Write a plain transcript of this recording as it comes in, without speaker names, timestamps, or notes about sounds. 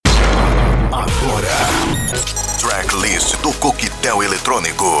Coquetel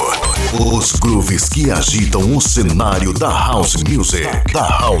Eletrônico. Os grooves que agitam o cenário da House Music.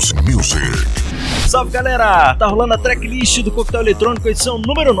 Salve, galera! Tá rolando a tracklist do Coquetel Eletrônico, edição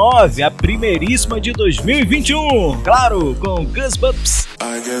número 9, a primeiríssima de 2021. Claro, com Goosebumps.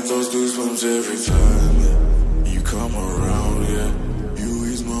 I get those goosebumps every time you come around, yeah. You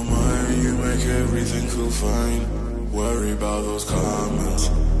ease my mind, you make everything feel fine. Worry about those comments,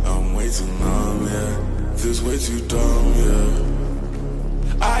 I'm way too numb, yeah. This way too dumb, yeah.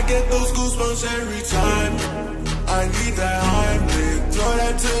 I get those goosebumps every time I need that Heimlich, throw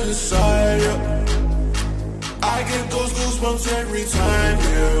that to the side, yeah. I get those goosebumps every time,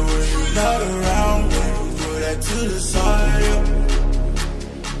 yeah. When you're not around, yeah. Throw that to the side, yeah.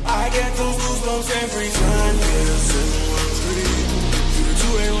 I get those goosebumps every time, yeah. 713 through the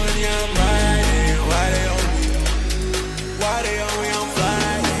 281, yeah, I'm riding. Why they on me? Why they on me? I'm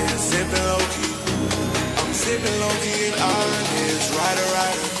flying, yeah. Sipping low-key, I'm sipping low-key and honest. Rider,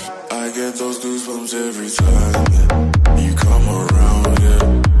 I get those goosebumps every time, yeah. You come around, yeah.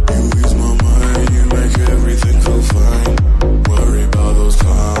 You ease my mind, you make everything feel fine. Worry about those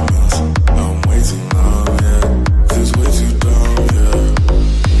comments, I'm way too numb, yeah. This way too dumb, yeah.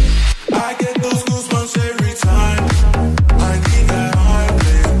 I get those goosebumps every time I need that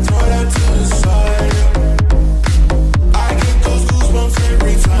Heimlich, throw that to the side, yeah. I get those goosebumps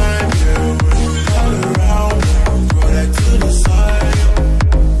every time, yeah. When you're not around, throw that to the side, yeah.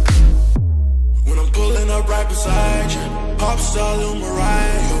 When I'm pulling up right beside you, pop star Lil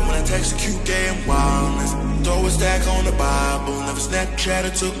Mariah. When I text a cute gay and wildness, throw a stack on the Bible, never Snapchat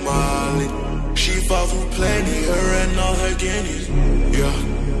or took Molly. She fought through plenty, her and all her guineas, yeah.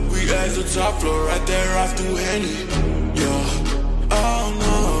 We at the top floor, right there off through Henny, yeah. Oh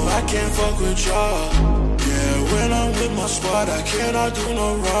no, I can't fuck with y'all, yeah. When I'm with my squad, I cannot do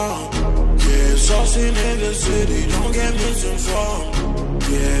no wrong, yeah. Saucing in the city, don't get misinformed,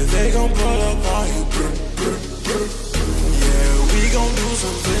 yeah. They gon' pull up on you, brr, brr, brr. Yeah, we gon' do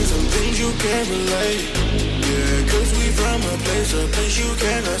some things you can't relate, yeah. Cause we from a place you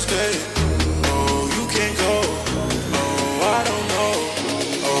can't escape. Oh, you can't go, oh, I don't know.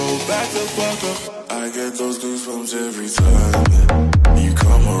 Oh, back the fuck up. I get those goosebumps every time, yeah. You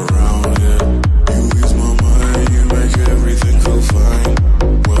come around, yeah. You ease my mind, you make everything feel fine.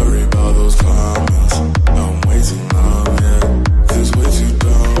 Worry about those comments, I'm way too numb, yeah. This way too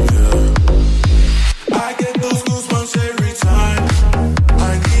dumb, yeah. I get those goosebumps every time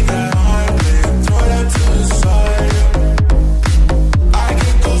I need that Heimlich, throw that to the side, yeah. I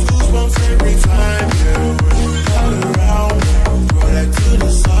get those goosebumps every time, yeah. When you're not around, throw that to the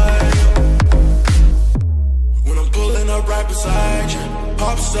side, yeah. When I'm pulling up right beside you,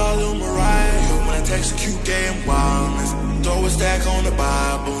 pop star Lil Mariah. When I text a cute gay and wildness, throw a stack on the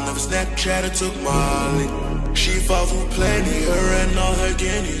Bible, never Snapchat or took Molly. She fought through plenty, her and all her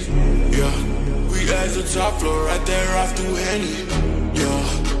guineas, yeah. We at the top floor, right there off through Henny,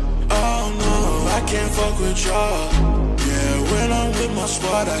 yeah. Oh no, I can't fuck with y'all, yeah. When I'm with my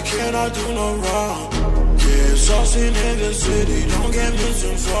squad, I cannot do no wrong, yeah. Saucing in the city, don't get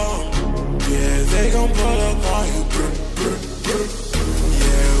misinformed, yeah. They gon' pull up on you, brr, brr, brr.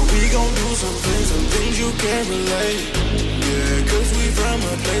 Yeah, we gon' do some things you can't relate, yeah. Cause we from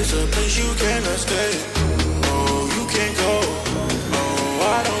a place you can't escape. Oh, you can't go, oh,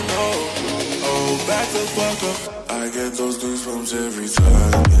 I don't know. Oh, back the fuck up. I get those goosebumps every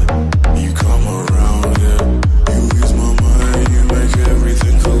time, yeah. You come around, yeah. You ease my mind, you make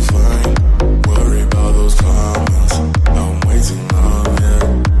everything feel fine. Worry about those comments, I'm way too numb, yeah.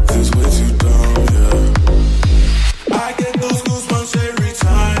 This way too dumb, yeah. I get those goosebumps every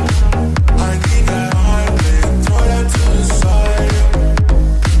time I need that Heimlich, throw that to the side, yeah.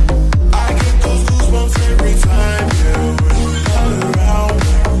 I get those goosebumps every time, yeah. When you're not around,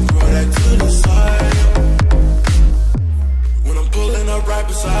 throw that to the side, yeah. When I'm pulling up right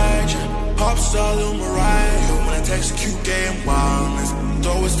beside you, pop star Lil Mariah. When I text a cute gay and wildness,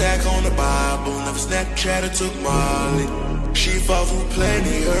 throw a stack on the Bible, never Snapchat or took Molly. She fought through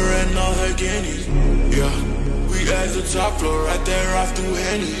plenty, her and all her guineas, yeah. We at the top floor, right there off through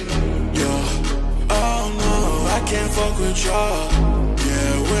Henny, yeah. Oh no, I can't fuck with y'all,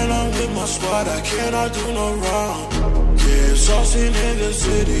 yeah. When I'm with my squad, I cannot do no wrong, yeah. Saucing in the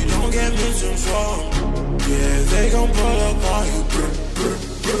city, don't get misinformed, yeah. They gon' pull up on you, brr, brr,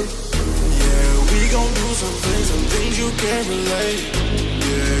 brr. Yeah, we gon' do some things you can't relate,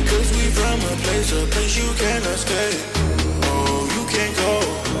 yeah. Cause we from a place you can't escape. Oh, you can't go,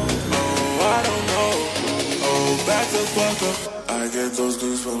 oh, I don't know. Oh, back the fuck up. I get those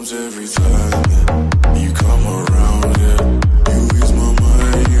goosebumps every time, yeah. You come around, yeah. You ease my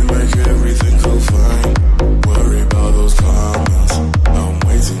mind, you make everything feel fine. Worry about those comments,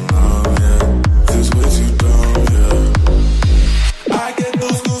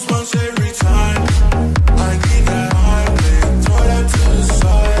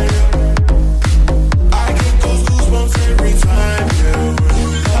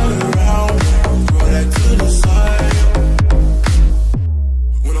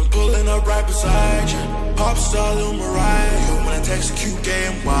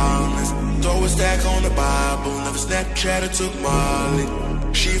 and wildness. Throw a stack on the Bible, never Snapchat or took Molly.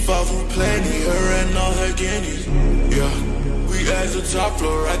 She fought for plenty, her and all her guineas. Yeah, we at the top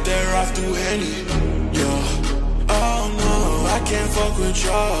floor, right there off through Henny. Yeah, oh no, I can't fuck with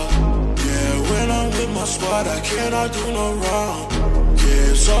y'all. Yeah, when I'm with my squad, I cannot do no wrong.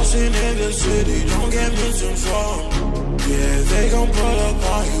 Yeah, saucing in the city, don't get misinformed. Yeah, they gon' pull up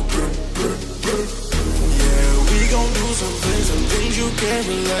on you. Yeah, we gon' do some things you can't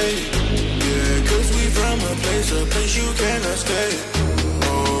relate. Yeah, cause we from a place you can't escape.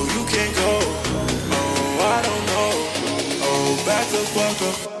 Oh, you can't go. Oh, I don't know. Oh, back the fuck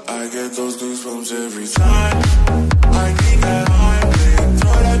up. I get those goosebumps every time. I need that Heimlich,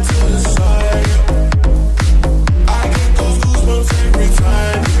 throw that to the side. I get those goosebumps every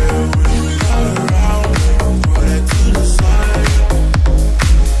time. Yeah, when you come around, throw that to the side.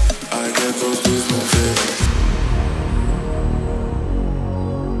 I get those goosebumps every time.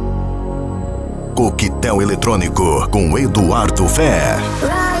 Coquetel Eletrônico com Eduardo Fé.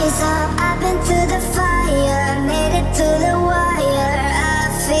 Rise up, I've been through the fire, made it to the wire.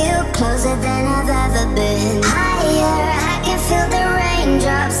 I feel closer than I've ever been. Higher, I can feel the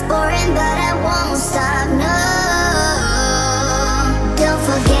raindrops pouring, but I won't stop, no. Don't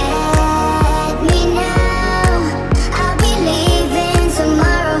forget me now, I'll be leaving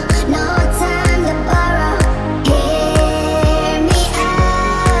tomorrow. No time to borrow, hear me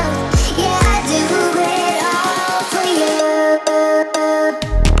out. Yeah, I do it all for you.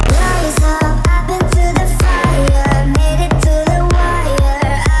 Rise up, I've been through the fire, made it to the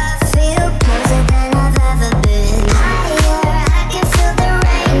wire. I feel closer than I've ever been. Higher, I can feel the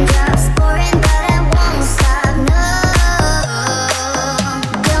raindrops pouring, but I won't stop, no.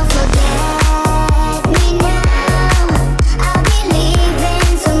 Don't forget me now, I'll be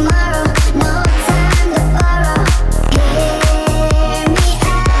leaving tomorrow. No time to borrow, hear me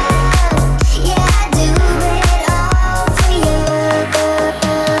out. Yeah, I do it all for you.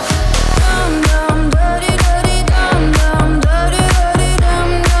 Dum dum dirty dirty dum dum dirty dirty dum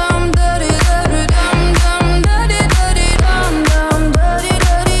dum dirty dirty dum dum dirty dirty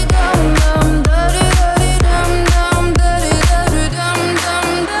dum dum dirty dirty dum dum dirty dirty dum dum dirty dirty dum dum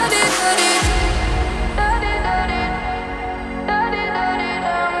dirty dirty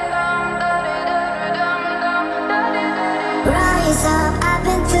Rise up, I've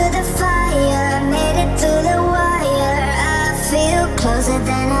been through the fire, made it to the wire. I feel closer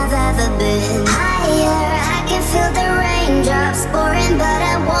than I've ever been. Higher, I can feel the raindrops pouring, but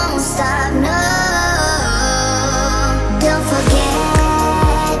I won't stop, no. Don't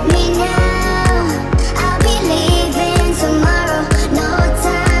forget me now, I'll be leaving tomorrow. No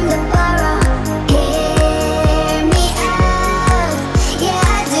time to borrow, hear me out. Yeah,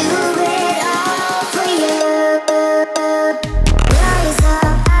 I do it all for you. Rise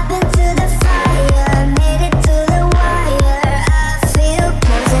up, I've been through the fire, made it to the wire. I feel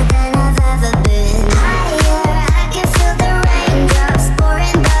closer than I've ever been. Higher, I can feel the raindrops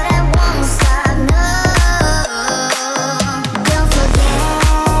pouring, but I won't stop, no. Don't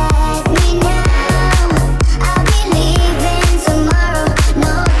forget me now, I'll be leaving tomorrow.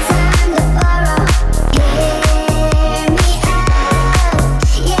 No time to borrow, hear me out.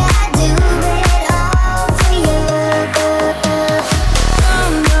 Yeah, I do it all for you.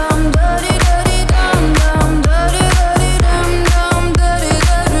 Dum dum dirty dirty dum dum dirty dirty dum dum dirty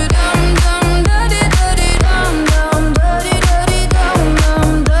dirty dum dum dirty dirty dum dum dirty dirty dum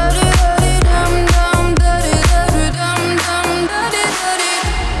dum dirty dirty dum dum dirty dirty dum dum dirty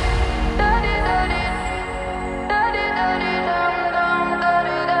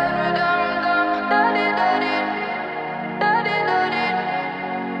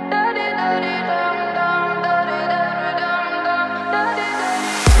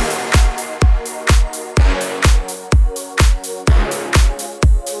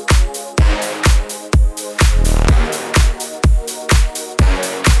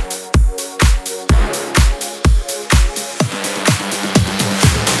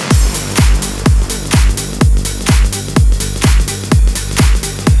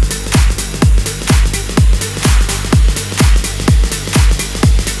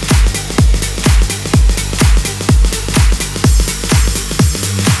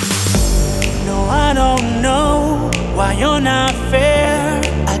No, I don't know why you're not fair.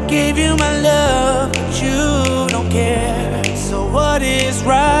 I gave you my love, but you don't care. So what is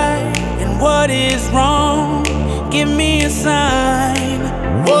right and what is wrong? Give me a sign.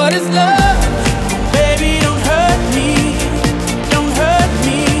 What is love? Baby, don't hurt me. Don't hurt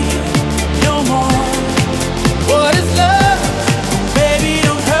me no more. What is love? Baby,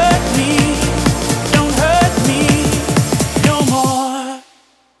 don't hurt me. Don't hurt me no more.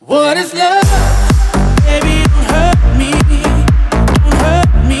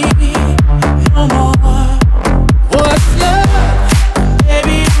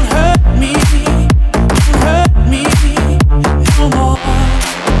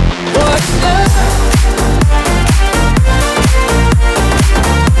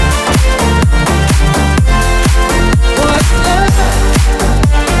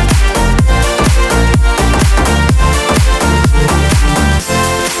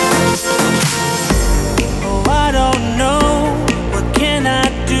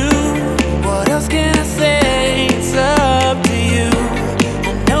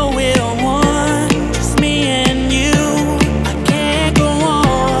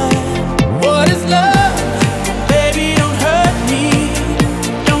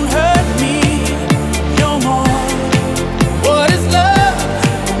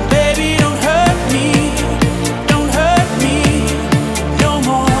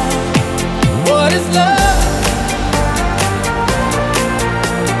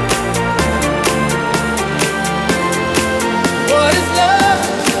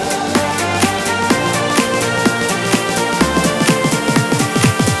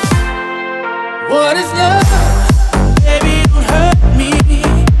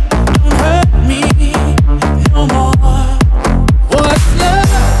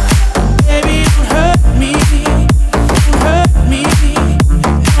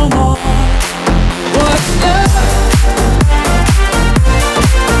 What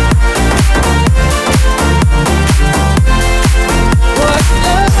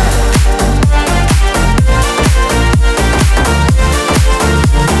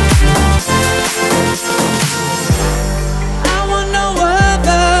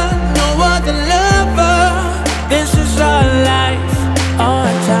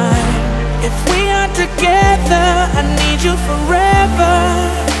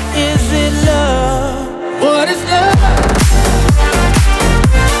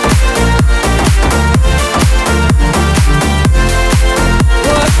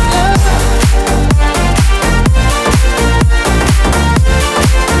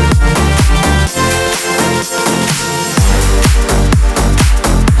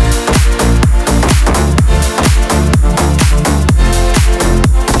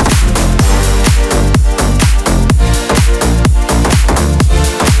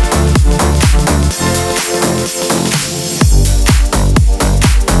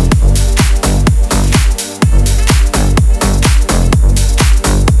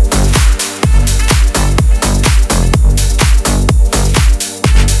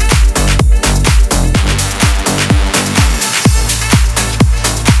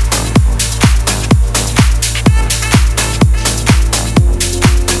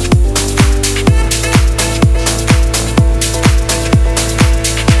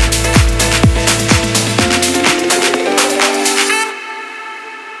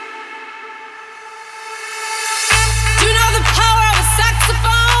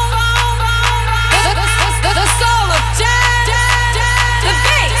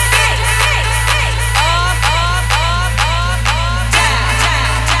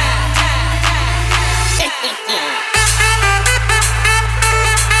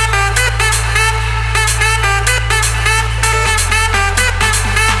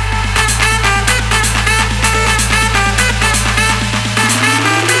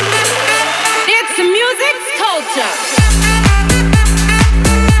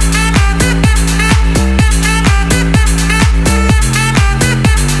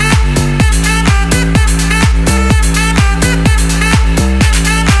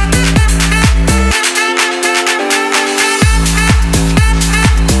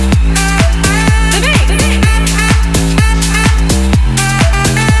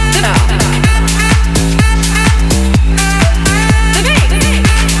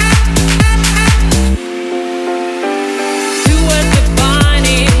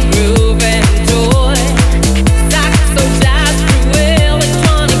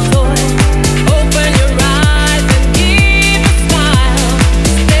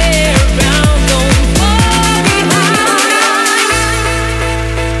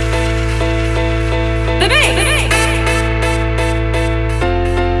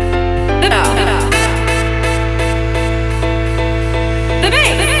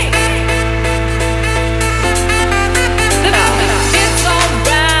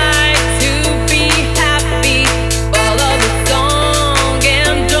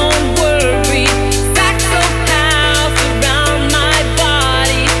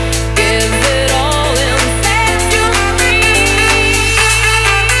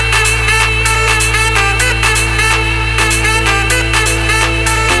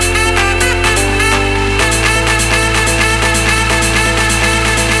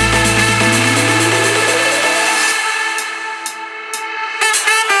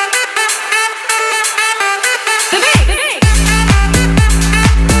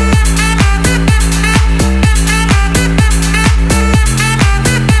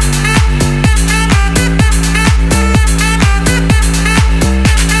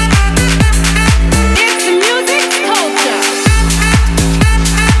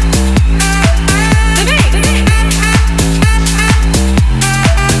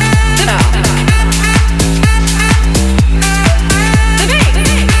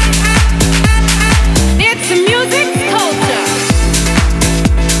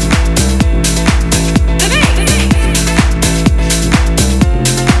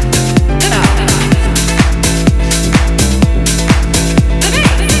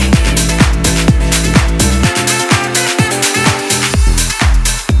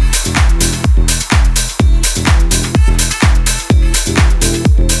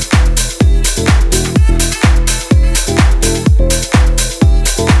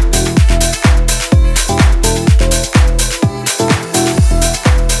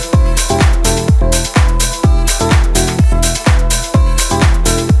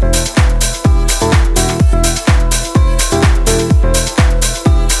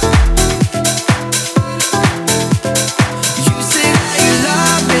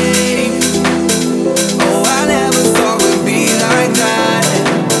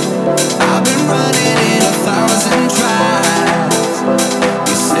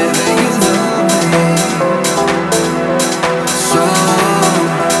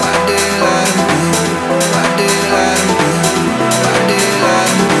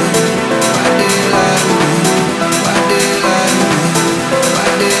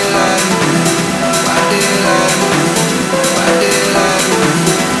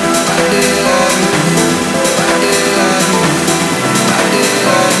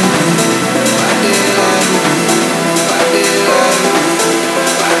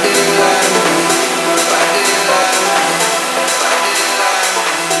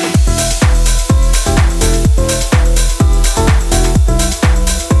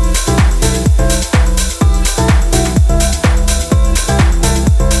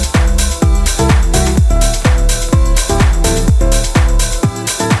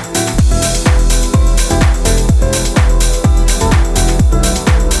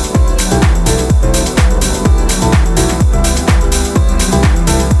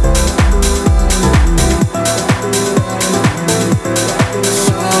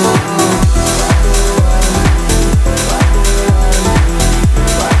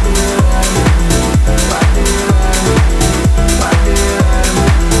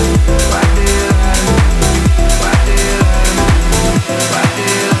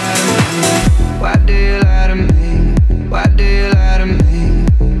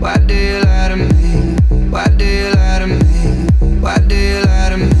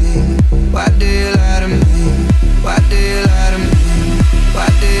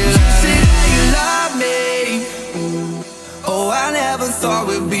thought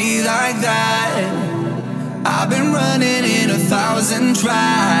we'd be like that. I've been running in 1,000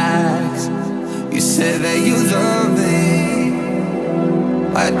 tracks. You said that you love me.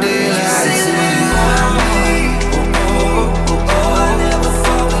 I did like to me.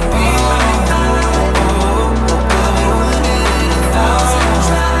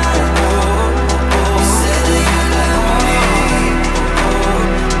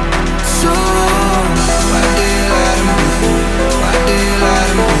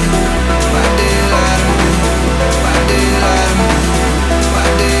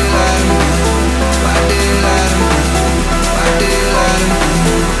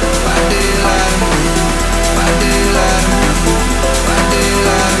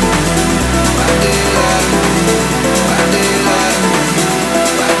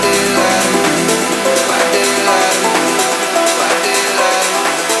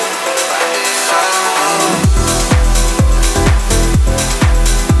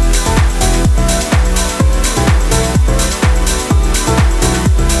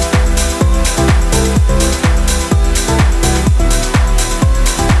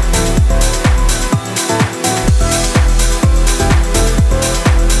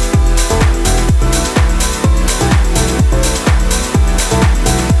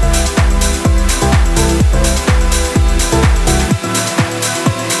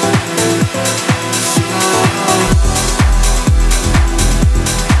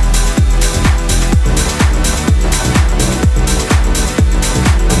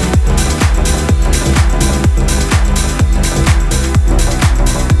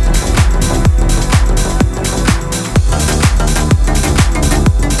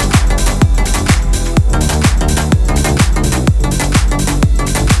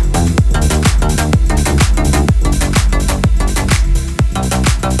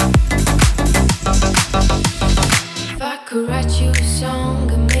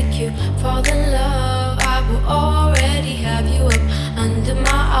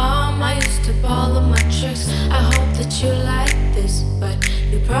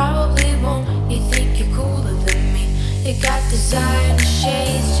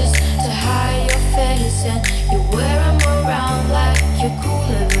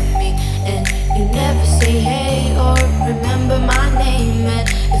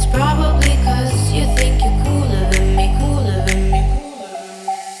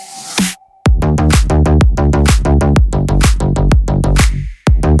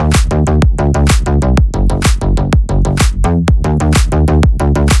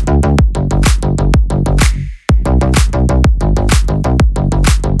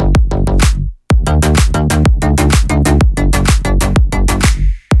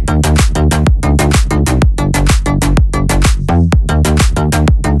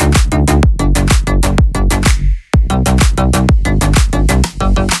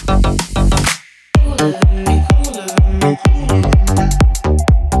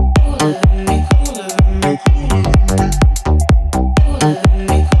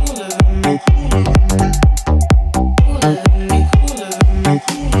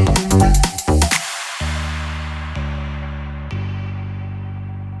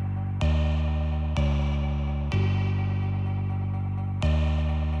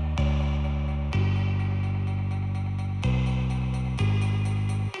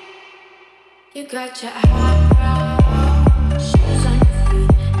 You got your high shoes on your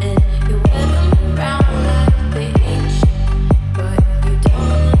feet, and you wear them around like they ain't shit. But you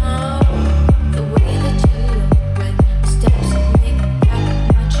don't know the way that you look when the steps make that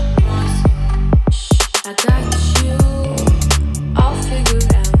much noise. Shh, I got you all figured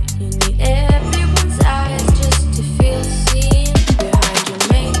out. You need everyone's eyes just to feel seen. Behind your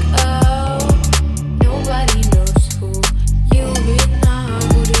makeup, nobody knows who you really are.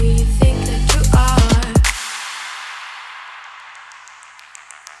 Who do you think that you are?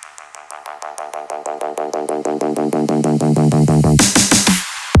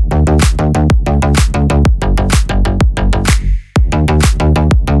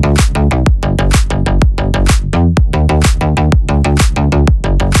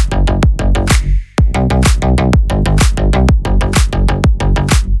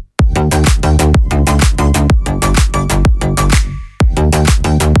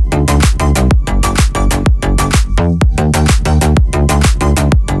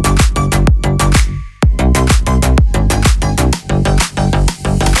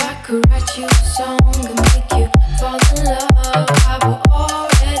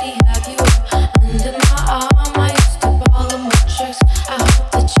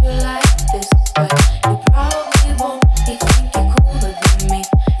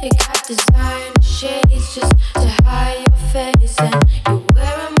 Design shades just to hide your face, and you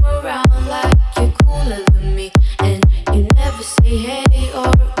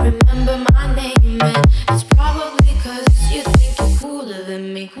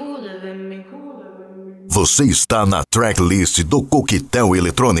Você está na Tracklist do Coquetel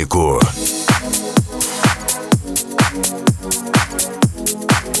Eletrônico.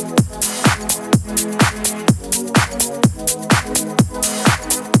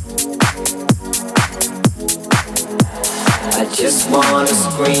 I just wanna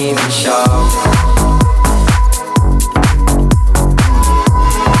scream and shout.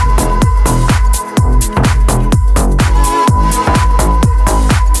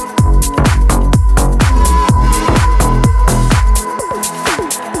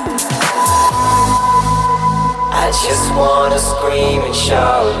 I just wanna scream and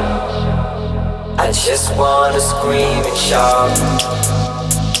shout. I just wanna scream and shout.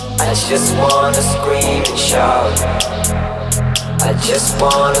 I just wanna scream and shout. I just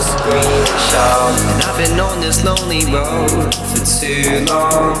wanna scream and shout. And I've been on this lonely road for too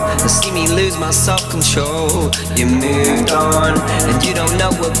long. You see me lose my self-control. You moved on, and you don't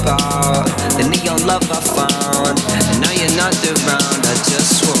know about the neon love I found. And now you're not around. I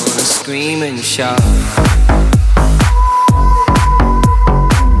just wanna scream and shout.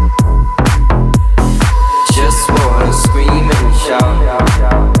 Just wanna scream and shout.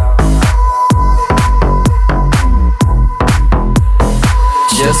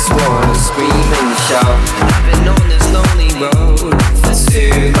 Just wanna scream and shout. I've been on this lonely road for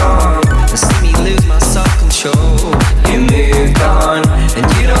too long. You see me lose my self-control. You moved on, and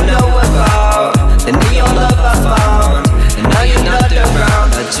you don't know about the neon love I found. And now you're not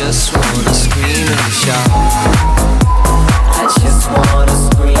around. I just wanna scream and shout. I just wanna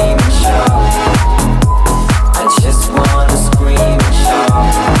scream and shout. I just wanna scream and shout.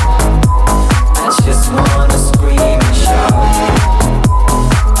 I just wanna scream and shout.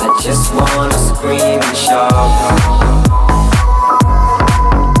 I just wanna scream and shout.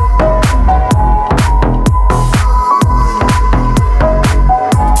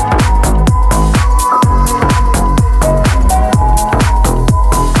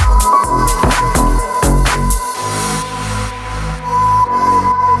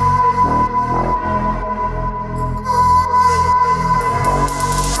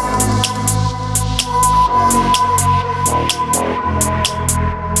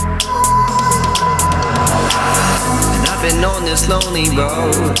 On this lonely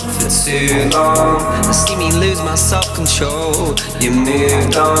road for too long. You see me lose my self-control. You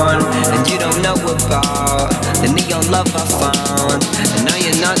moved on, and you don't know about the neon love I found. And now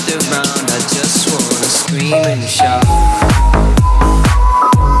you're not around. I just wanna scream and shout.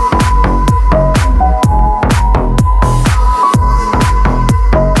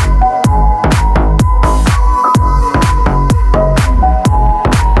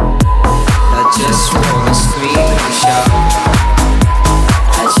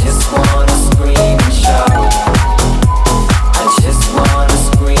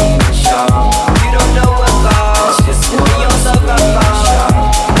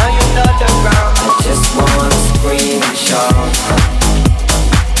 Scream and shout.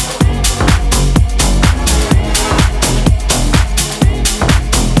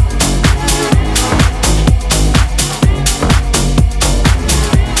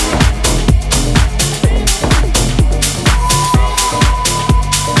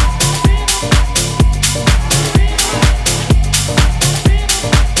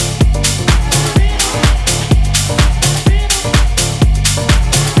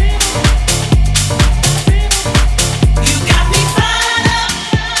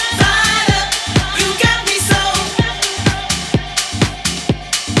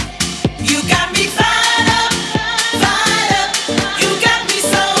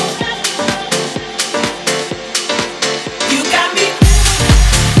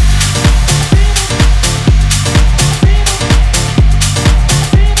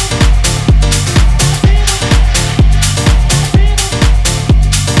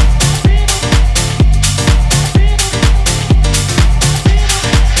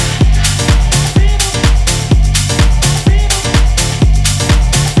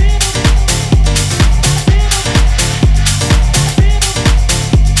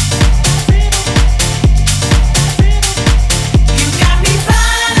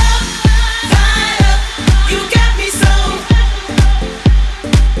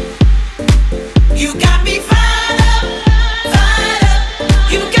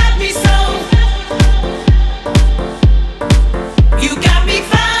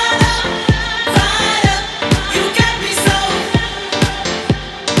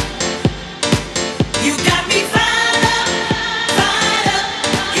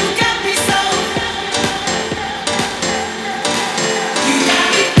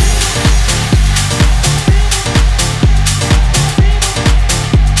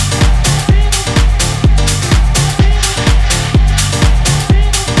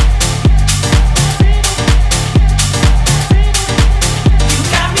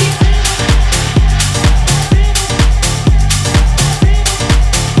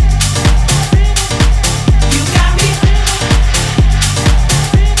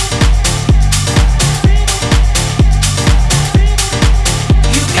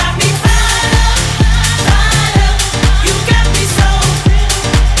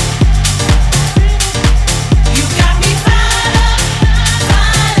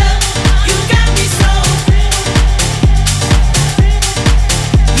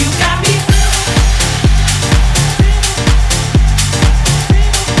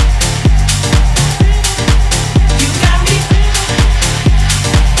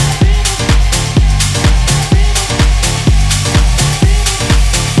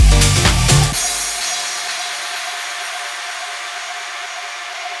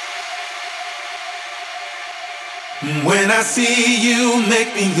 When I see you,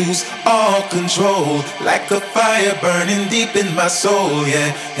 make me lose all control, like a fire burning deep in my soul, yeah.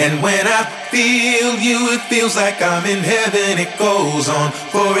 And when I feel you, it feels like I'm in heaven. It goes on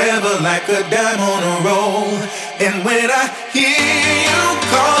forever like a dime on a roll. And when I hear you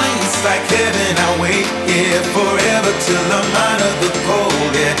calling, it's like heaven. I wait here forever till I'm out of the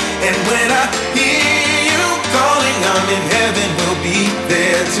cold, yeah. And when I hear you calling, I'm in heaven. We'll be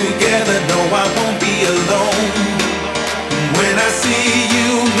there together. No, I won't be alone. When I see you,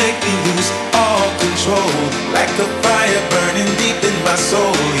 make me lose all control, like a fire burning deep in my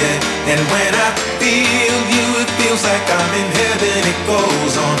soul, yeah. And when I feel you, it feels like I'm in heaven. It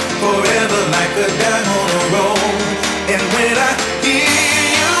goes on forever like a dime on a roll. And when I hear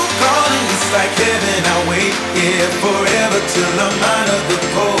you calling, it's like heaven. I wait here forever till I'm out of the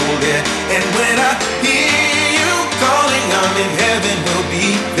cold, yeah. And when I hear you calling, I'm in heaven. We'll be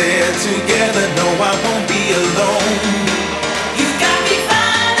there together. No, I won't be alone.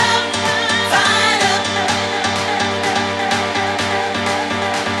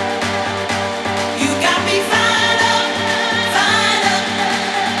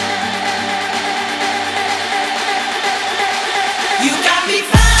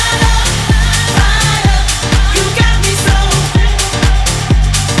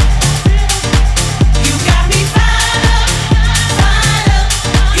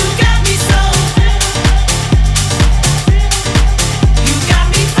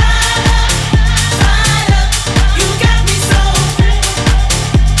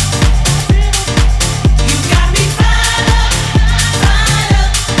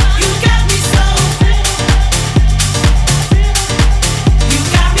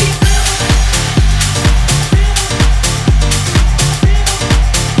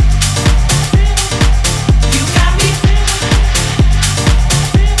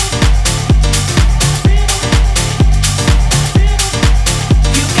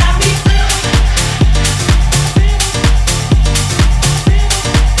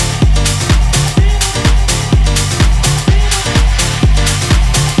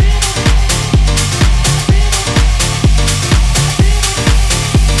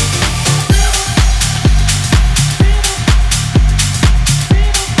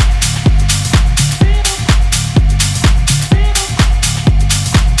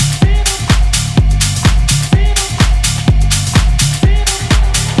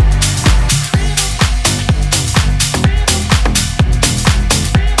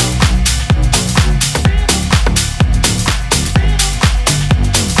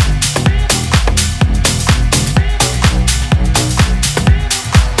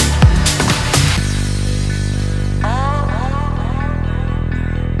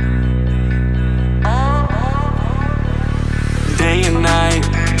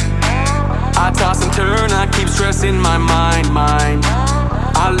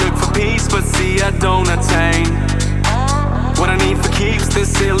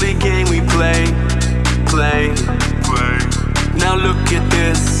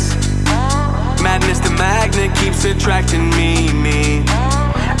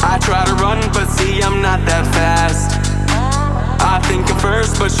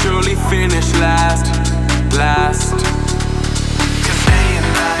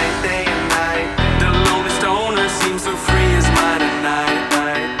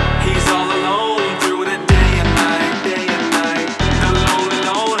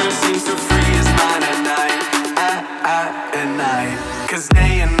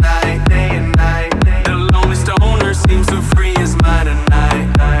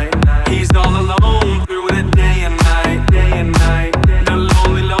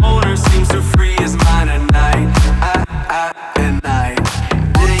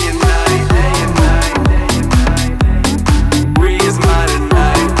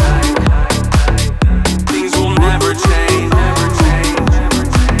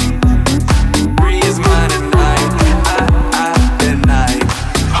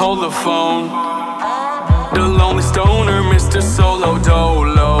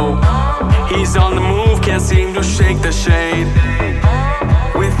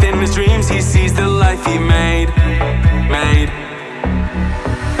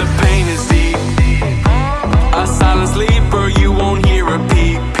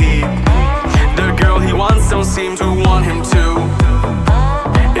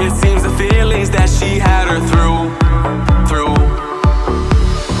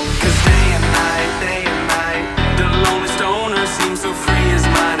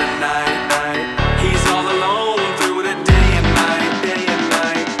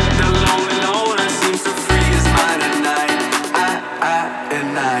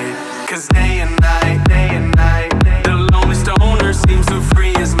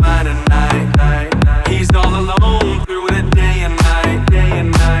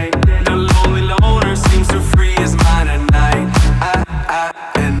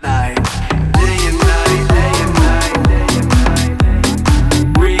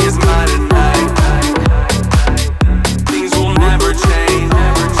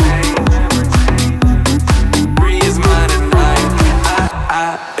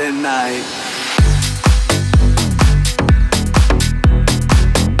 high at night.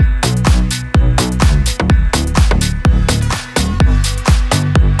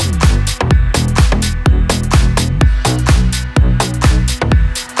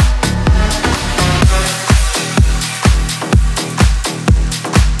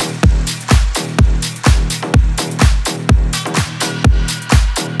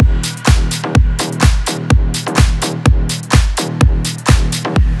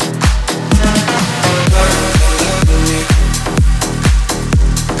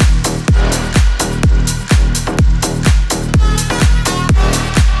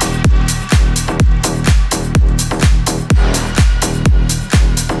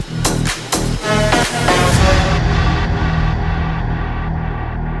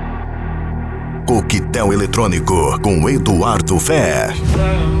 Coquetel Eletrônico com Eduardo Fé.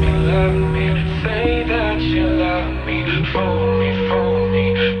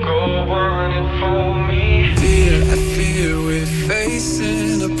 I fear we're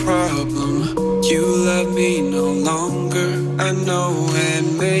facing a problem. You love me no longer, I know,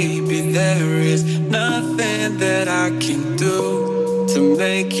 and maybe there is nothing that I can do to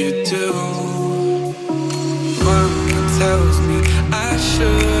make you do. Mama tells me I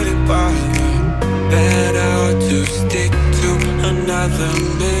shouldn't bother, that I ought to stick to another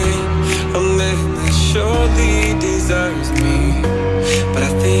man, a man that surely deserves me, but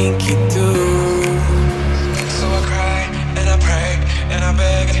I think you do. So I cry and I pray and I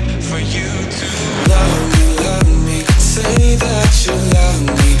beg for you to love me, say that you love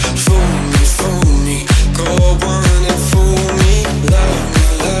me, fool me, go on and fool me,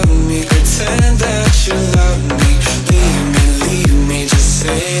 love me, pretend that you love me, leave me, just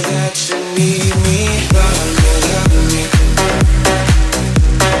say that you need me, love me,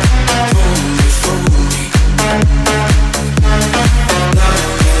 fool me,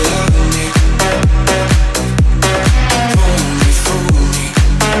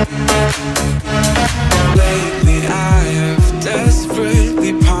 lately I have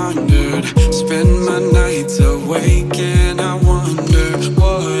desperately pondered, spend my nights awake and I wonder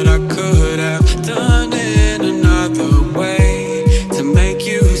what I could have done in another way to make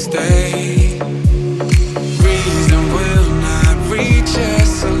you stay. Reason will not reach a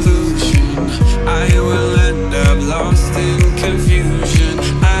solution, I will end up lost in confusion.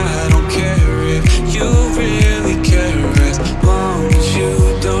 I don't care if you really care, as long as you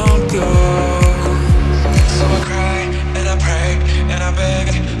don't go. So I cry and I pray and I beg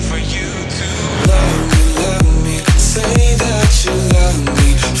for you to love me, say that you love me,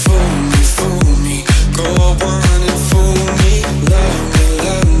 fool me, go on and fool me,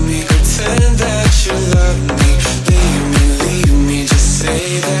 love me, pretend that you love me, leave me, just say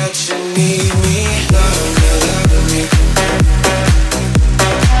that you need me, love me,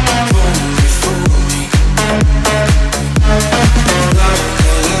 fool me,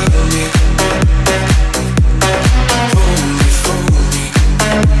 love me, fool me.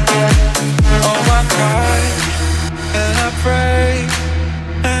 Oh, I cry and I pray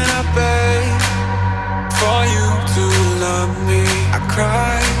and I beg for you to love me. I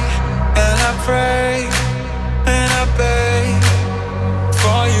cry and I pray and I beg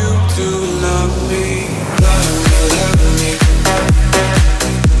for you to love me. Love me,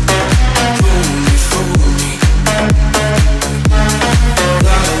 fool me,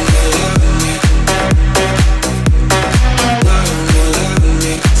 love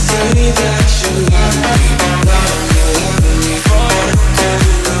me, say that you love me, for you to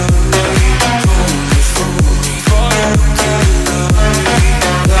love me, fool me, for you to love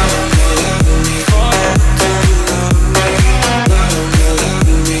me, for you to love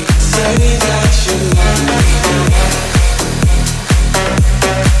me, say that you love me.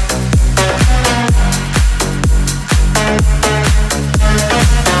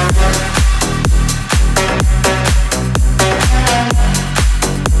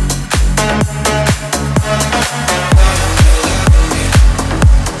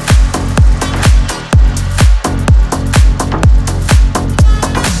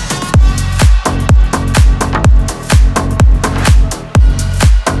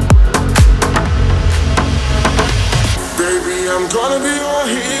 Baby, I'm gonna be your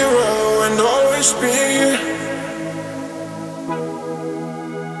hero and always be.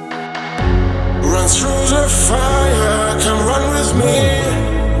 Run through the fire, come run with me.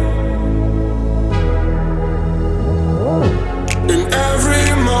 In every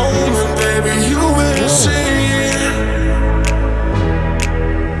moment, baby, you will see.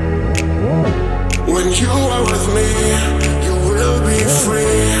 When you are with me, you will be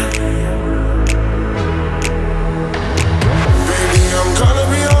free. Baby, I'm gonna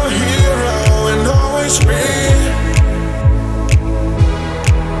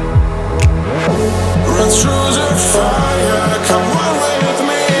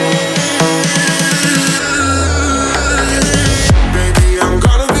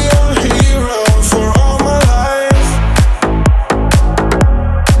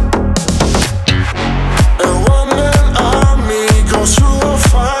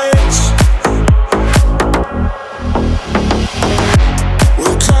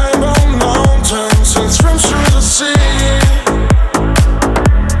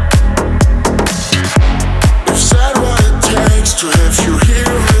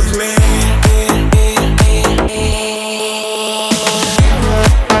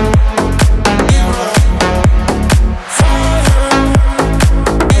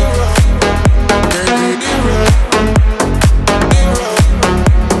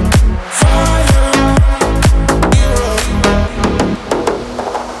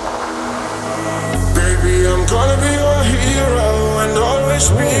always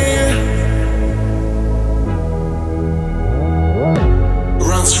be.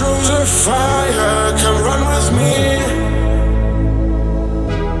 Run through the fire, come run with me.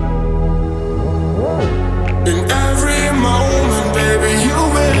 In every moment, baby, you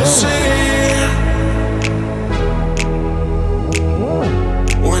will see.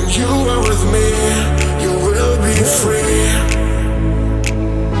 When you are with me, you will be free.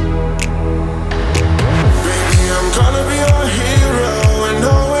 Baby, I'm gonna be your hero and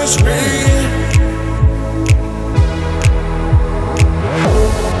always be.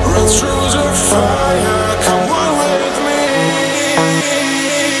 Run through the fire, come on with me.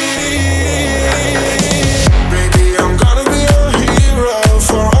 Baby, I'm gonna be your hero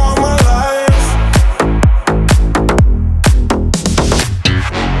for all my life.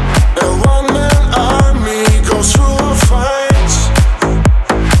 A one-man army goes through our fights.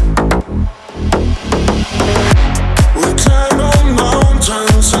 We climb on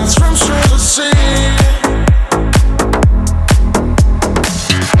mountains and swim through the sea.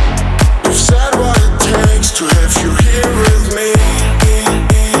 You've said what it takes to have you here with me.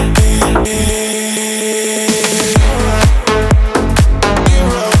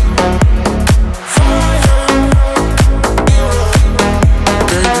 Hero, fire, hero,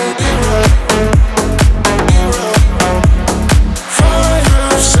 baby, hero, fire.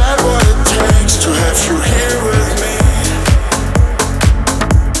 You've said what it takes to have you here with me.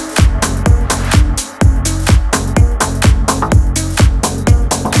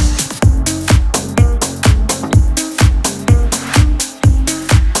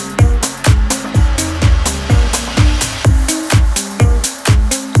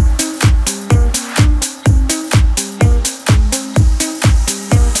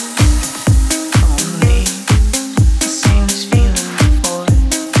 Only seen this feeling before.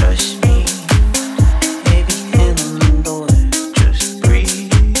 Trust me, baby, handle it. Just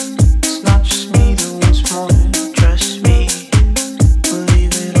breathe. It's not just me that wants more. Trust me, we'll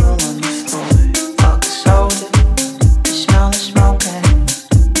leave it all on the floor. Fuck the soda, you smell the smoke and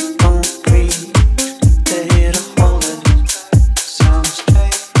don't breathe. They're here to hold it. Sounds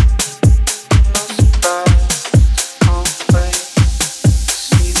fake, no surprise. Can't wait to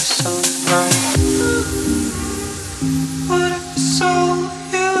see the sunrise. What if it's all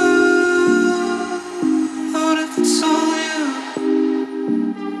you? What if it's all you?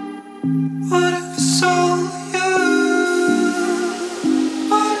 What if it's all you?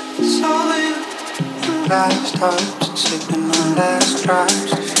 What if it's all you? Last drops, sipping on last drops,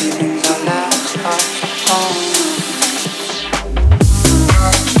 the feelings are last drops.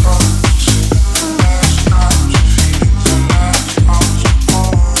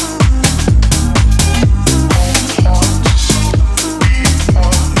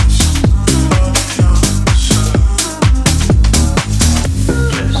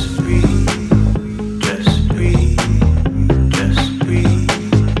 Just breathe, just breathe, just breathe,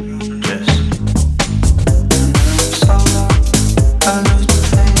 just. So I lose the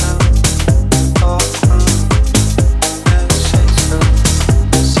thing now. All never say so.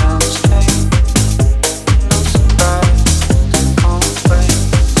 Sounds fake, no surprise. Can't wait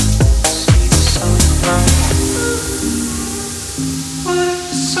to see the sunrise. What if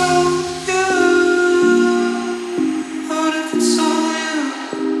it's all you? What if it's all you?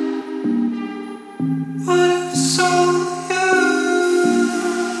 What if it's all you?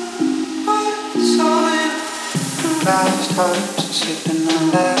 What if it's all you? Last drops, sipping on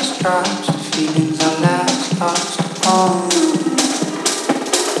last drops, the feelings are last drops.